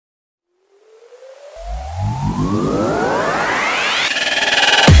Well,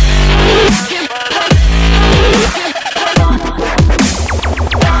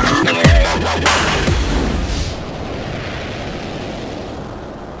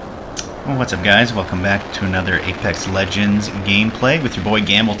 what's up, guys? Welcome back to another Apex Legends gameplay with your boy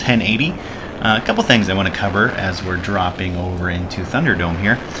Gamble 1080. A couple things I want to cover as we're dropping over into Thunderdome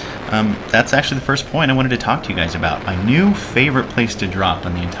here. That's actually the first point I wanted to talk to you guys about. My new favorite place to drop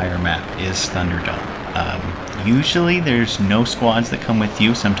on the entire map is Thunderdome. Usually there's no squads that come with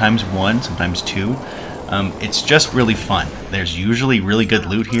you, sometimes one, sometimes two. It's just really fun. There's usually really good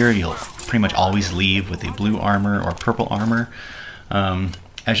loot here. You'll pretty much always leave with a blue armor or purple armor.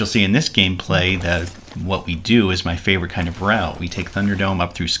 As you'll see in this gameplay, what we do is my favorite kind of route. We take Thunderdome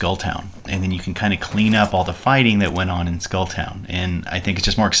up through Skulltown, and then you can kind of clean up all the fighting that went on in Skulltown. And I think it's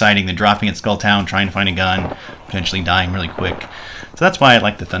just more exciting than dropping at Skulltown, trying to find a gun, potentially dying really quick. So that's why I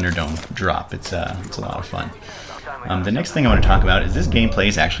like the Thunderdome drop. It's a lot of fun. The next thing I want to talk about is this gameplay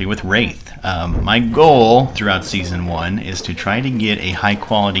is actually with WRAITH. My goal throughout Season 1 is to try to get a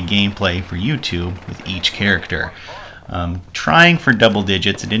high-quality gameplay for YouTube with each character. Trying for double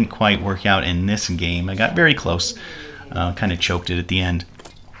digits. It didn't quite work out in this game. I got very close. Kind of choked it at the end.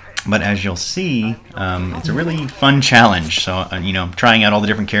 But as you'll see, it's a really fun challenge. So, you know, trying out all the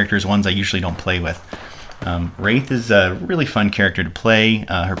different characters, ones I usually don't play with. WRAITH is a really fun character to play.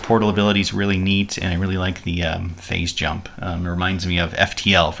 Her portal ability is really neat, and I really like the phase jump. It reminds me of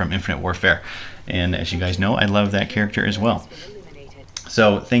FTL from Infinite Warfare. And as you guys know, I love that character as well.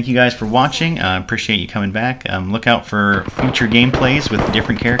 So thank you guys for watching. Appreciate you coming back. Look out for future gameplays with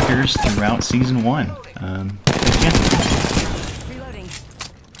different characters throughout Season 1. Reloading.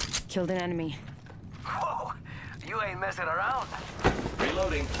 Killed an enemy. Whoa, you ain't messing around.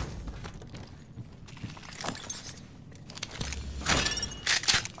 Reloading.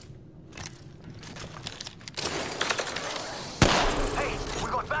 Hey, we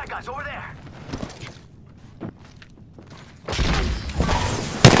got bad guys over there.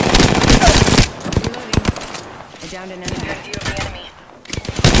 Downed an enemy.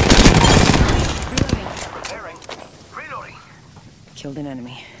 Repairing. Reloading. Killed an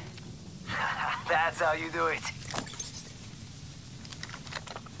enemy. That's how you do it.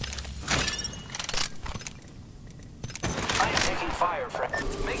 I'm taking fire, friend.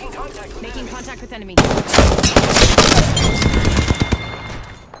 Making contact with enemy.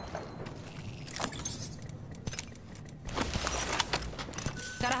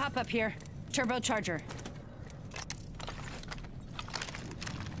 Gotta hop up here. Turbocharger.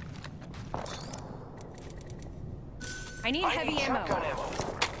 I need heavy ammo.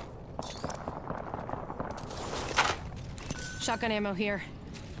 Shotgun ammo here.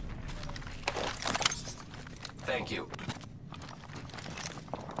 Thank you.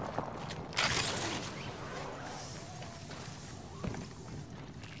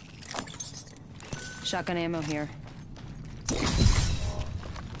 Shotgun ammo here.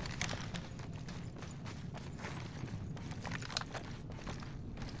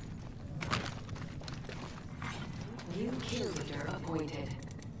 New kill leader appointed.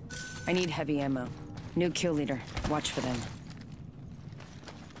 I need heavy ammo. New kill leader. Watch for them.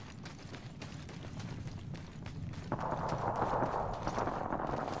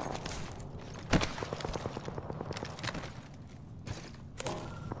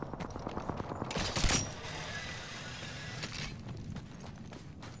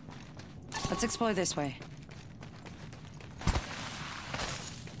 Let's explore this way.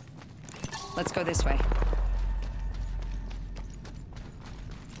 Let's go this way.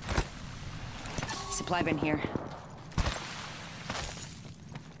 Supply bin here.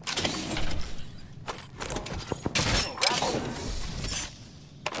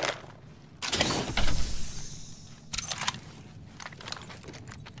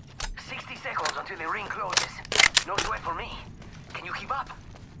 Until the ring closes. No sweat for me. Can you keep up?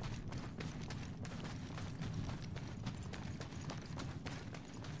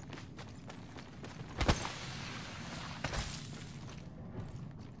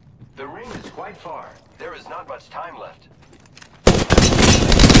 The ring is quite far. There is not much time left.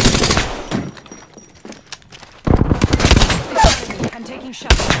 I'm taking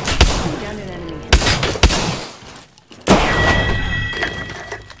shots. Down an enemy.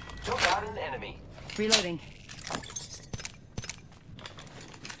 Took out an enemy. Reloading.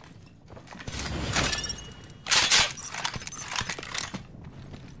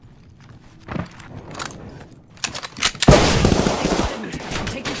 I'm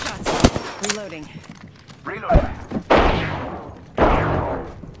taking shots. Reloading. Reloading.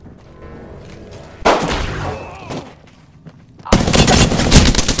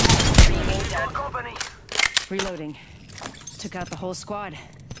 Company. Reloading. Took out the whole squad.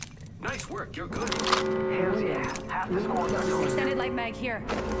 Nice work, you're good. Hells yeah. Half the squad are doing. Extended light mag here.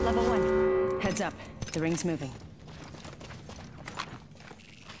 Level 1. Heads up. The ring's moving.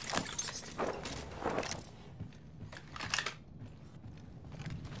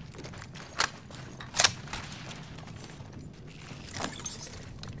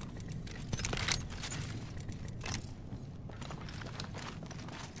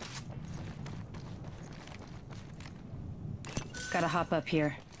 Gotta hop up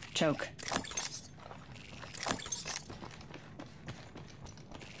here. Choke.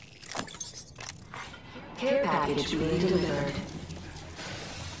 Care package being delivered.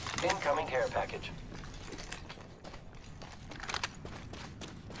 Incoming care package.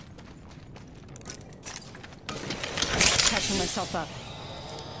 Catching myself up.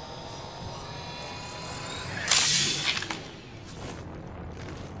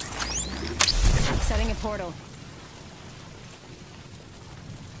 Setting a portal.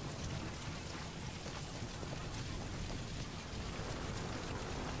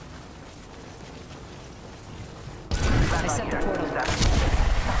 I set the portal.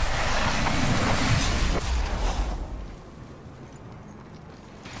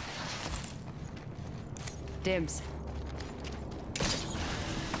 Dibs.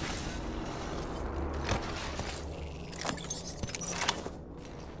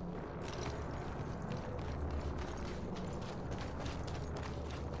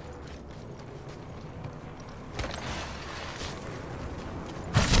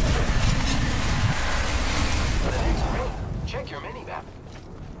 Check your mini-map.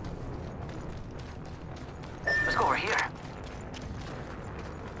 Let's go over here.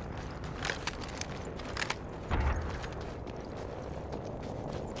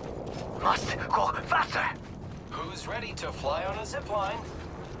 Must go faster. Who's ready to fly on a zipline?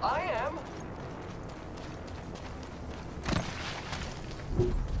 I am.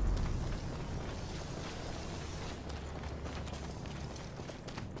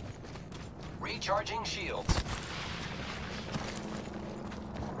 Recharging shields.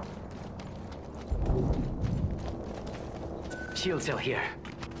 Shield cell here.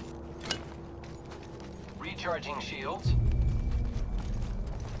 Recharging shields.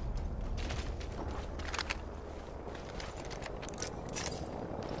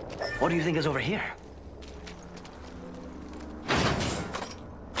 What do you think is over here?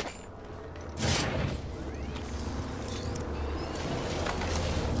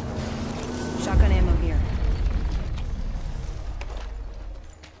 Shotgun ammo here.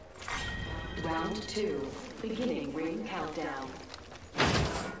 Round 2. Beginning ring countdown.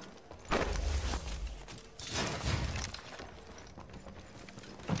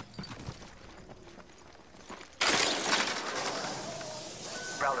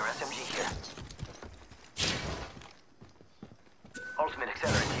 Prowler SMG here. Ultimate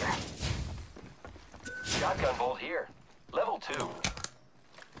accelerant here. Shotgun bolt here. Level 2.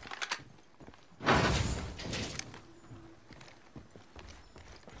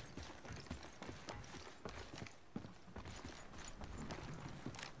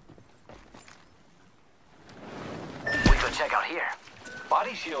 We could check out here.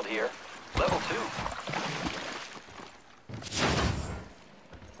 Body shield here. Level 2.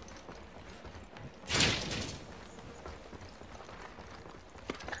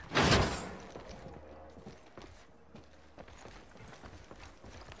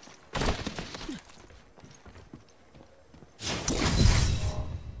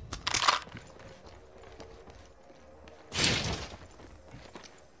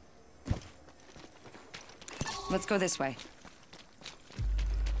 Let's go this way.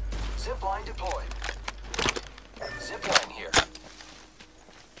 Zipline deployed. Zipline here.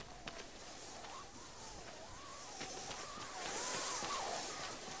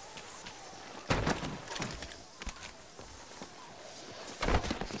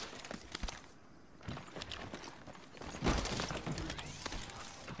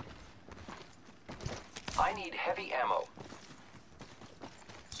 I need heavy ammo.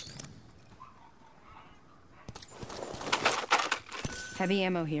 Heavy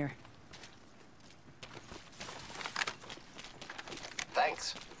ammo here.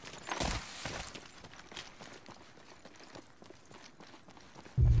 Thanks.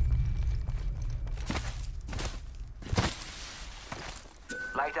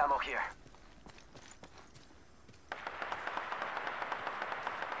 Light ammo here.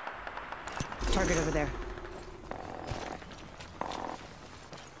 Target over there.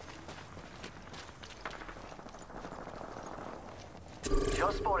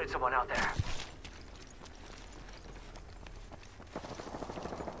 Just spotted someone out there.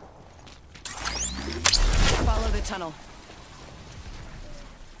 tunnel.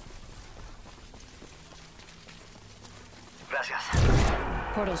 Gracias.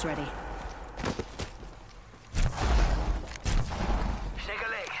 Portal's ready. Shake a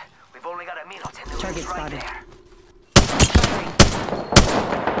leg. We've only got a minute and the Target ring's right spotted. there. Firing.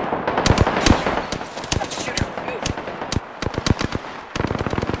 Shooter, move.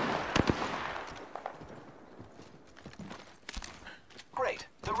 Great.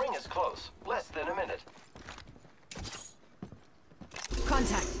 The ring is close. Less than a minute.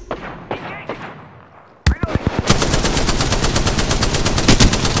 Contact. Engaging. Reloading.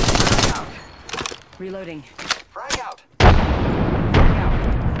 Reloading. Frag out. Frag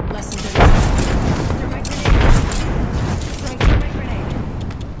out. Less than 30 seconds. Thermite grenade. Thermite grenade.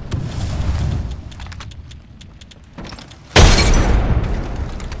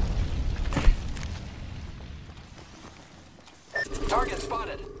 Target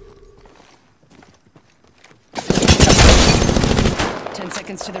spotted. 10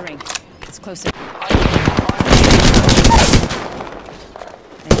 seconds to the ring. It's closer.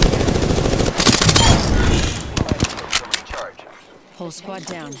 Recharge. Whole squad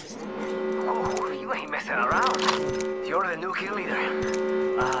down. Oh, you ain't messing around. You're the new kill leader.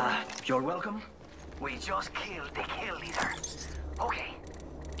 You're welcome. We just killed the kill leader. Okay.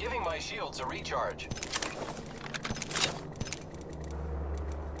 Giving my shields a recharge.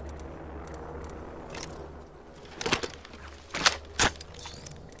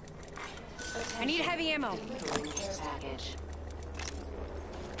 I need heavy ammo. Care package.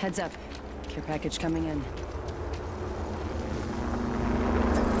 Heads up. Care package coming in.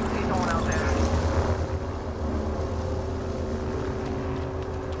 See someone out there?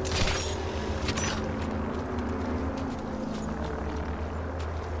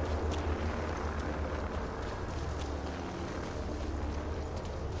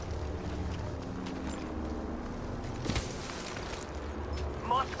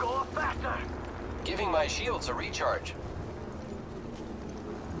 Must go faster. Giving my shields a recharge.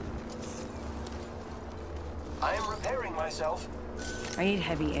 I am repairing myself. I need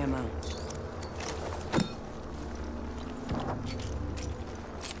heavy ammo.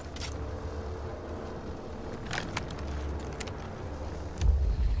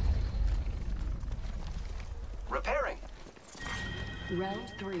 Repairing.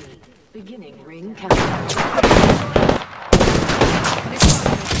 Round 3. Beginning ring countdown.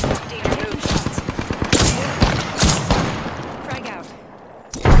 Taking shots. Frag out.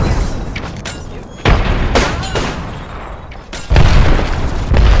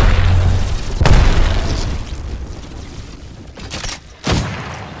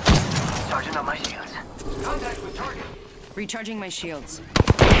 Charging up my shields. Contact with target. Recharging my shields.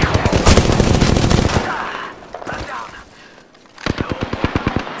 Man down.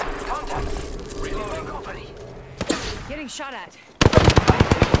 Contact. Reloading company. Getting shot at.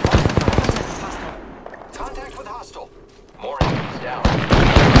 Contact with hostile. More enemies down.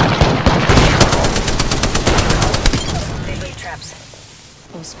 They laid traps.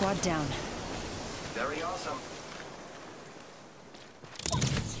 Whole squad down. Very awesome.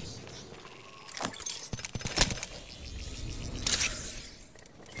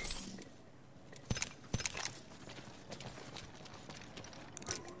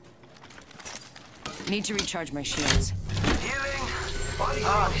 Need to recharge my shields. Healing. Body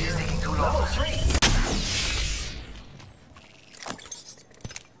this is taking too long. Level 3.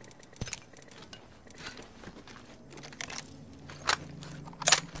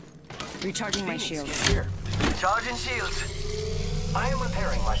 Recharging my shields. Here. Charging shields. I am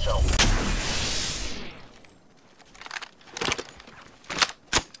repairing myself.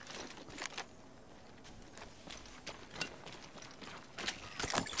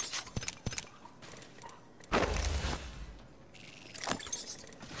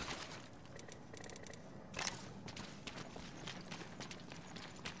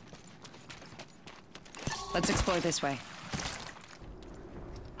 Let's explore this way.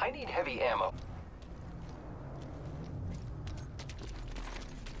 I need heavy ammo.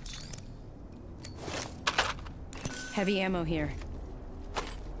 Heavy ammo here.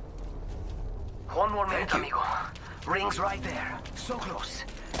 One more minute, amigo. Ring's right there. So close.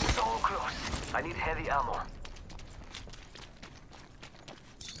 So close. I need heavy ammo.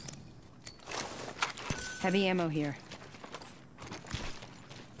 Heavy ammo here.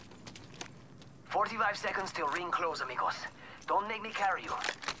 45 seconds till ring close, amigos. Don't make me carry you.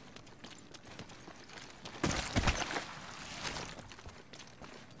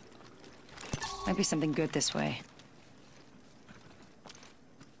 Might be something good this way.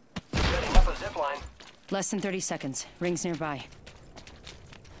 Setting up a zip line. Less than 30 seconds. Ring's nearby.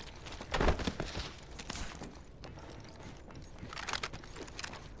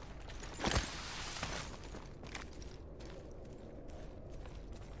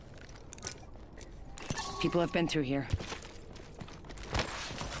 People have been through here.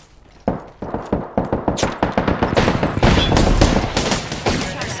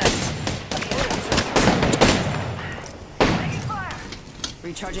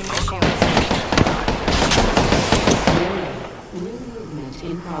 Recharging my shields. Ring movement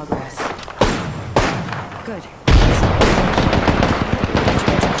in progress. Good.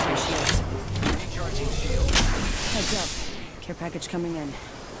 Recharging shield. Heads up. Care package coming in.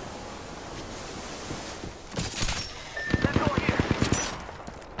 Let's go here.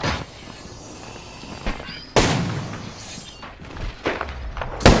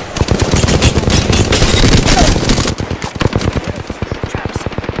 Traps.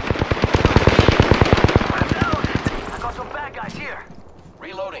 I'm down. I got some bad guys here.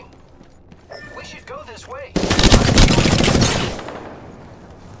 Reloading. We should go this way.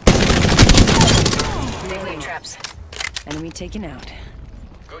 Melee traps. Enemy taken out.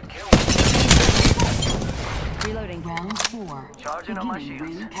 Good kill. Reloading. Round 4. Charging on my Beginning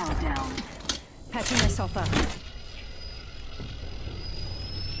shields. ring countdown. Patching myself up.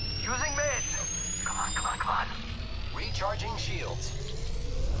 Using meds. Come on, come on, come on. Recharging shields.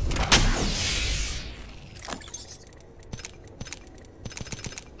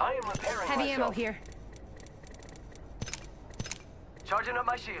 I am repairing Heavy myself. ammo here. Charging up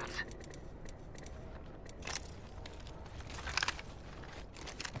my shields.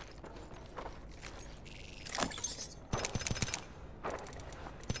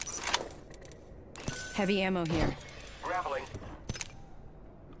 Heavy ammo here. Grappling.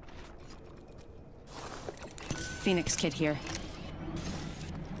 Phoenix kit here.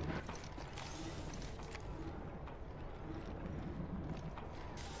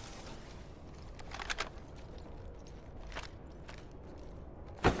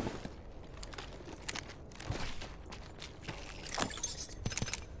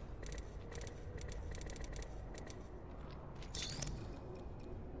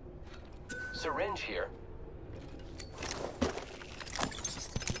 Syringe here.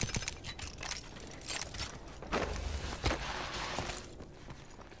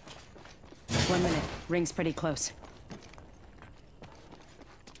 One minute. Ring's pretty close.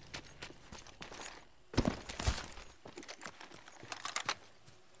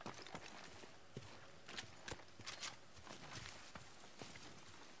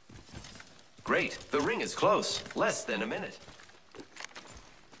 Great. The ring is close. Less than a minute.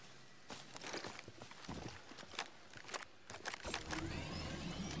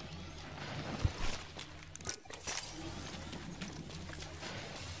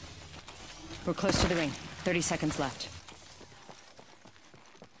 We're close to the ring. 30 seconds left.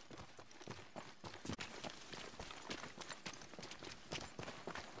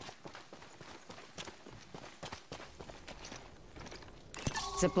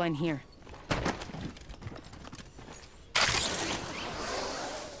 Zipline here.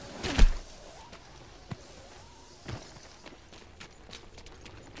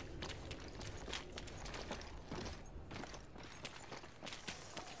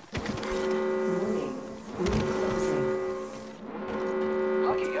 Warning. Ring closing.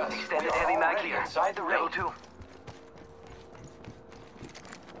 Lucky us. Extended heavy mag here. Inside the ring. Level 2.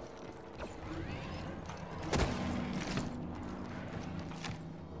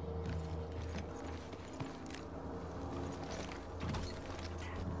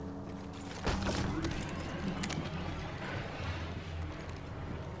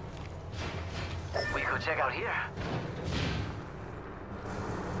 We could check out here.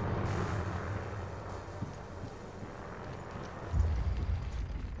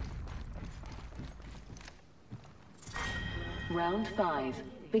 Round 5.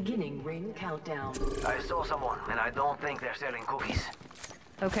 Beginning ring countdown. I saw someone, and I don't think they're selling cookies.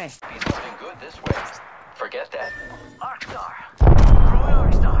 Okay. He's looking good this way. Forget that. Arcstar.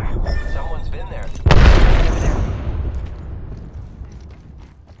 Throwing Arcstar. Someone's been there. Over there.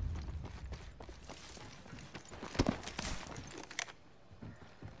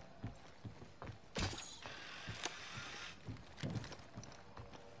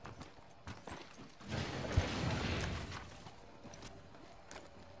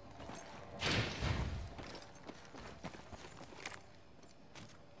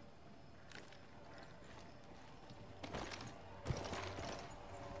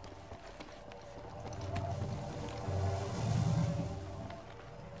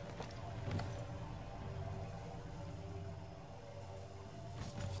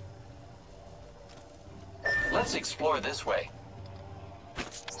 Let's explore this way.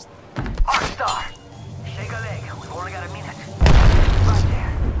 Arcstar! Shake a leg. We've only got a minute. Right there.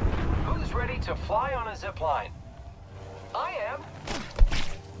 Who's ready to fly on a zipline? I am.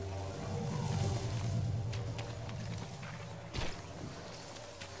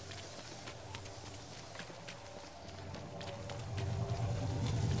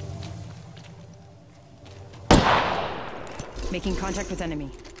 Making contact with enemy.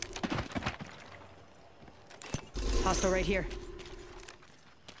 Hostile right here.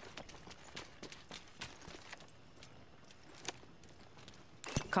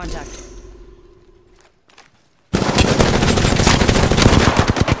 Contact.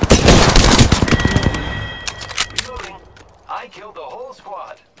 Reloading. I killed the whole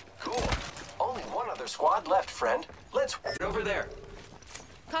squad. Cool. Only one other squad left, friend. Let's over there.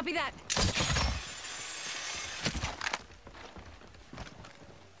 Copy that.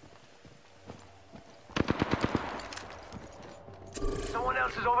 Someone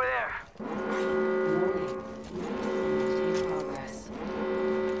else is over there. In progress.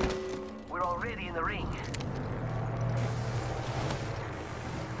 We're already in the ring.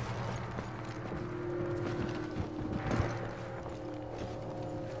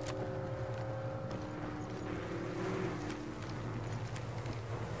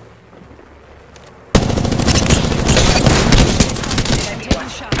 Taking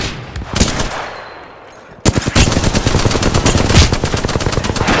shot.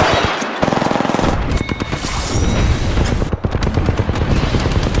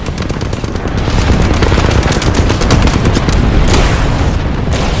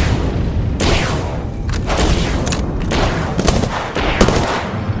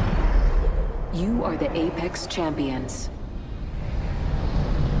 You are the Apex champions.